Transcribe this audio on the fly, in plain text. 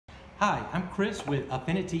Hi, I'm Chris with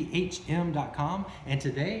AffinityHM.com, and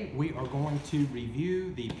today we are going to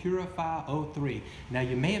review the Purify 03. Now,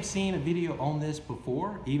 you may have seen a video on this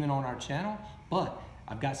before, even on our channel, but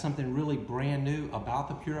I've got something really brand new about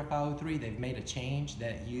the Purify 03. They've made a change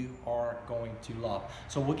that you are going to love.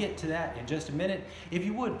 So we'll get to that in just a minute. If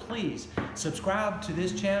you would, please subscribe to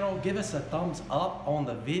this channel, give us a thumbs up on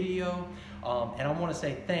the video, and I want to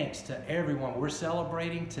say thanks to everyone. We're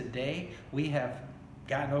celebrating today. We have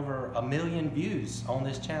gotten over 1 million views on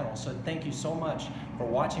this channel, so thank you so much for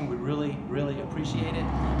watching. We really appreciate it.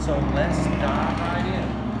 So let's dive right in.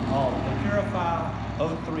 The Purify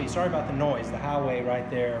 03, sorry about the noise, the highway right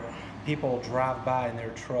there, people drive by in their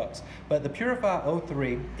trucks, but the Purify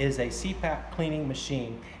 03 is a CPAP cleaning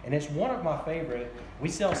machine, and it's one of my favorite. We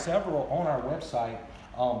sell several on our website.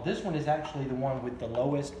 This one is actually the one with the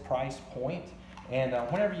lowest price point. And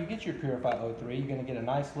whenever you get your Purify 03, you're going to get a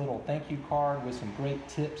nice little thank you card with some great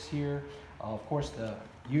tips here. Of course, the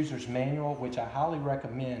user's manual, which I highly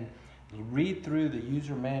recommend. You read through the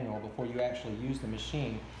user manual before you actually use the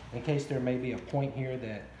machine, in case there may be a point here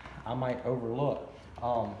that I might overlook.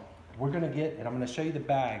 We're going to get, and I'm going to show you the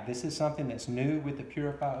bag. This is something that's new with the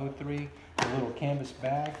Purify 03, the little canvas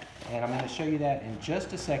bag. And I'm going to show you that in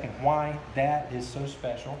just a second, why that is so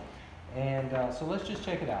special. And so let's just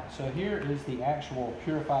check it out. So here is the actual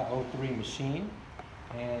Purify 03 machine,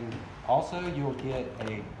 and also you'll get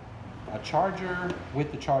a charger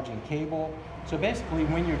with the charging cable. So basically,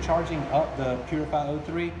 when you're charging up the Purify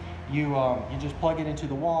 03, you just plug it into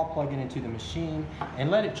the wall, plug it into the machine,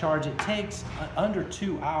 and let it charge. It takes under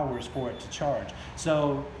 2 hours for it to charge.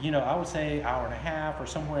 So, you know, I would say 1.5 hours or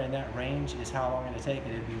somewhere in that range is how long it'll take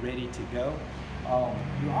it to be ready to go.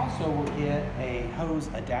 You also will get a hose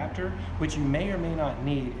adapter, which you may or may not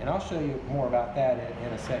need, and I'll show you more about that in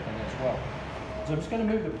a second as well. So I'm just going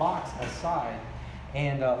to move the box aside,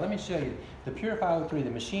 and let me show you. The Purify 03, the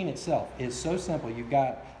machine itself, is so simple. You've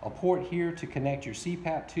got a port here to connect your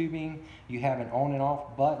CPAP tubing. You have an on and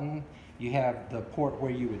off button. You have the port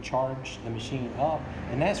where you would charge the machine up,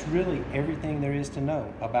 and that's really everything there is to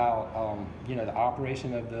know about you know, the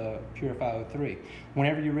operation of the Purify 03.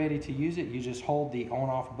 Whenever you're ready to use it, you just hold the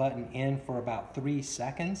on-off button in for about 3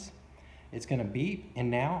 seconds. It's going to beep,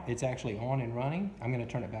 and now it's actually on and running. I'm going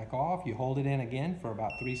to turn it back off. You hold it in again for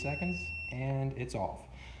about 3 seconds, and it's off.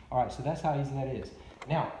 All right, so that's how easy that is.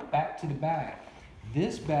 Now, back to the bag.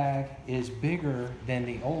 This bag is bigger than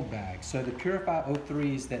the old bag. So the Purify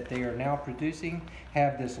 03s that they are now producing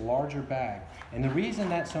have this larger bag. And the reason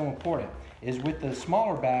that's so important is with the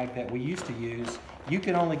smaller bag that we used to use, you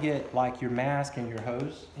could only get like your mask and your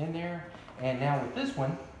hose in there. And now with this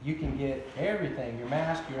one, you can get everything, your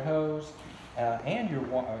mask, your hose, and your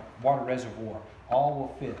water reservoir, all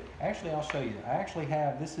will fit. Actually, I'll show you. I actually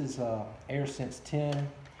have, this is AirSense 10.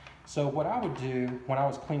 So what I would do when I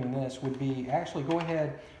was cleaning this would be actually go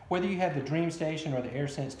ahead, whether you have the Dream Station or the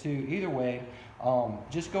AirSense 2, either way,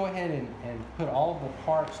 just go ahead and put all of the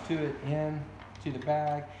parts to it into the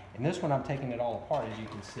bag. And this one I'm taking it all apart, as you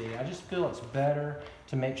can see. I just feel it's better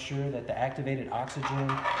to make sure that the activated oxygen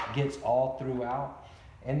gets all throughout.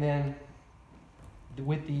 And then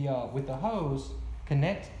with the hose,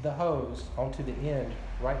 connect the hose onto the end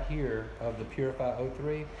right here of the Purify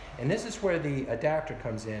 03. And this is where the adapter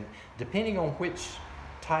comes in. Depending on which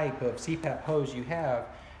type of CPAP hose you have,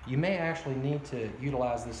 you may actually need to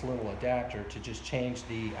utilize this little adapter to just change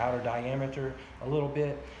the outer diameter a little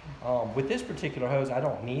bit. With this particular hose, I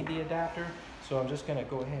don't need the adapter, so I'm just gonna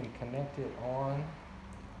go ahead and connect it on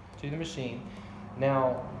to the machine.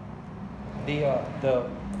 Now, the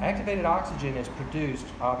activated oxygen is produced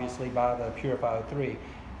obviously by the Purify 03.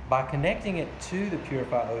 By connecting it to the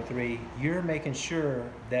Purify 03, you're making sure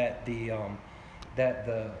that the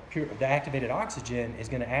activated oxygen is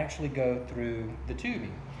going to actually go through the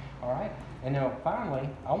tubing. All right. And now finally,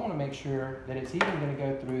 I want to make sure that it's even going to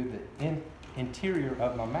go through the interior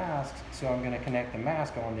of my mask. So I'm going to connect the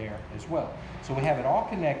mask on there as well. So we have it all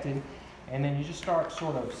connected, and then you just start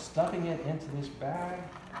sort of stuffing it into this bag,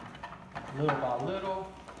 little by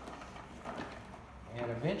little. And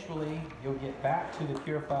eventually you'll get back to the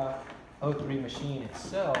Purify 03 machine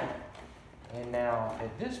itself. And now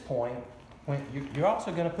at this point, when you're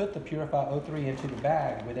also going to put the Purify 03 into the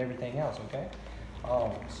bag with everything else, okay?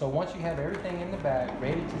 So once you have everything in the bag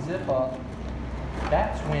ready to zip up,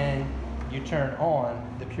 that's when you turn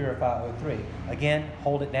on the Purify 03. Again,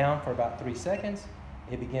 hold it down for about 3 seconds.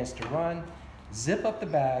 It begins to run. Zip up the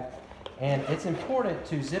bag, and it's important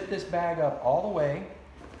to zip this bag up all the way.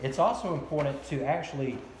 It's also important to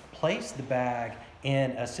actually place the bag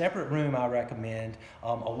In a separate room, I recommend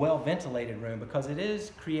a well-ventilated room because it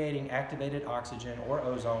is creating activated oxygen or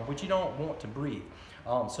ozone, which you don't want to breathe.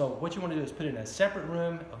 So what you want to do is put it in a separate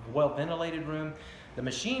room, a well-ventilated room. The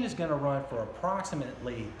machine is going to run for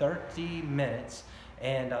approximately 30 minutes,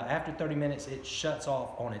 and after 30 minutes, it shuts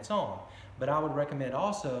off on its own. But I would recommend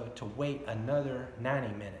also to wait another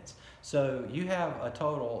 90 minutes. So you have a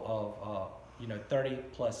total of 30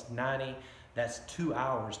 plus 90. That's 2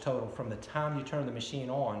 hours total from the time you turn the machine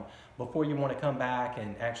on before you want to come back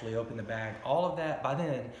and actually open the bag. All of that, by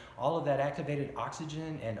then, all of that activated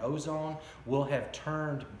oxygen and ozone will have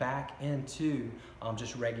turned back into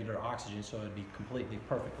just regular oxygen, so it'd be completely,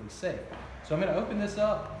 perfectly safe. So I'm going to open this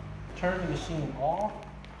up, turn the machine off,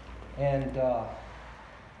 and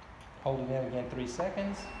hold it in again 3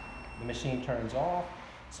 seconds. The machine turns off.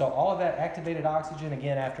 So all of that activated oxygen,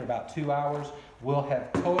 again, after about 2 hours, will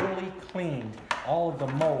have totally cleaned all of the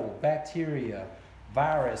mold, bacteria,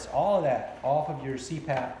 virus, all of that off of your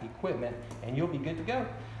CPAP equipment, and you'll be good to go.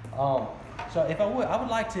 So if I would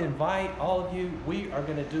like to invite all of you. We are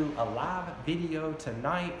going to do a live video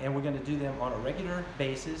tonight, and we're going to do them on a regular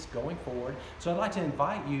basis going forward. So I'd like to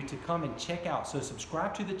invite you to come and check out. So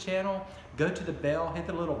subscribe to the channel, go to the bell, hit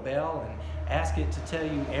the little bell, and ask it to tell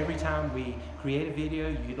you every time we create a video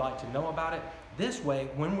you'd like to know about it. This way,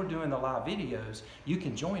 when we're doing the live videos, you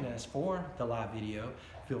can join us for the live video.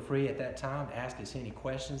 Feel free at that time to ask us any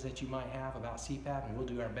questions that you might have about CPAP, and we'll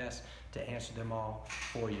do our best to answer them all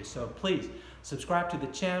for you. So please subscribe to the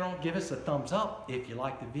channel. Give us a thumbs up if you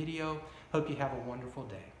like the video. Hope you have a wonderful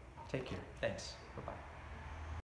day. Take care. Thanks. Bye-bye.